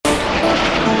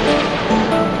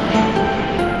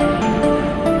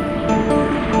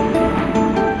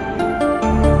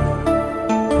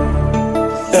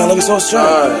looking so straight.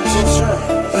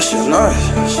 That shit nice.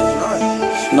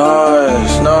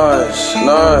 Nice.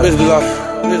 Bitch be like,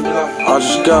 I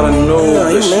just got a new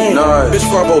bitch. Nice. Bitch,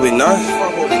 fuck both be nice.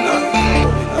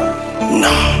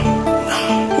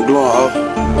 Nah. Gloin, ho.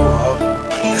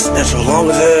 This intro long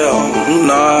as hell.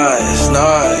 Nice.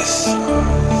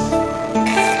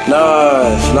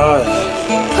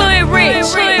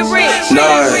 Hoodrich.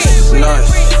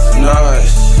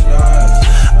 Nice.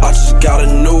 I just got a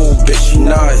new bitch, she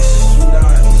nice.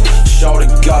 Shawty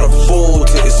got a bull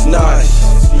till it's nice.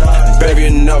 Baby,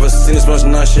 you never seen this much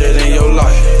nice shit in your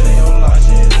life.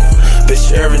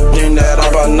 Bitch, everything that I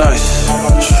buy nice.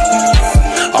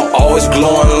 I'm always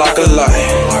glowing like a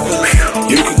light.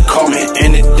 You can call me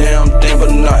any damn thing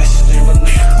but nice.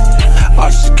 I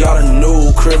just got a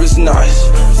new crib, it's nice.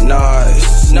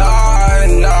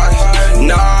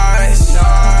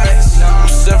 I'm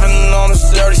sippin' on a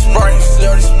dirty Sprite.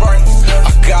 I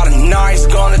got a nice,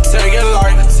 gonna take it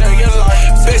light.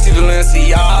 Bitch, these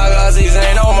Balenciagas, these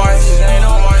ain't no mice.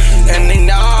 And they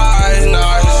nice.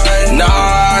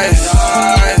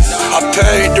 I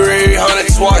paid 300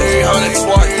 twice.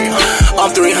 I'm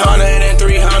 300 and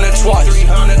 300 twice.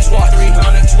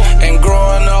 And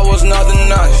growing up was nothing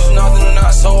nice.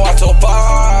 So I told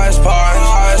pies.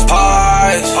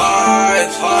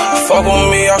 Fuck with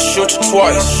me, I'll shoot you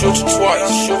twice.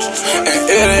 And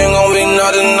it ain't gon' be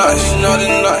nothing nice.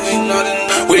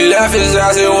 We left his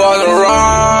ass, it wasn't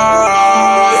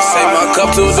right. They say my cup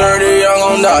too dirty, I'm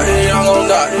gon' die.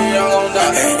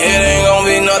 And it ain't gon'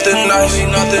 be nothing nice.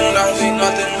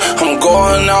 I'm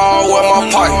going out with my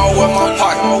pipe.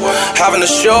 Having a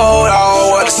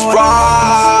showdown with the Sprite.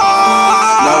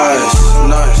 Nice.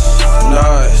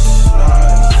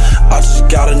 I just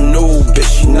got a new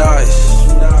bitch, she nice.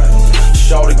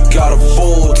 Shawty got a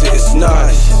bull till it's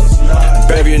nice.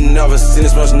 Baby, you never seen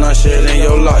this much nice shit in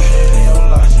your life.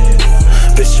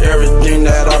 Bitch, everything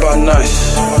that I buy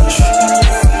nice.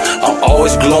 I'm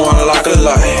always glowing like a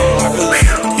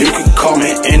light. You can call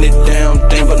me any damn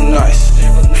thing but nice.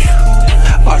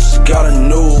 I just got a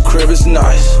new crib, it's nice.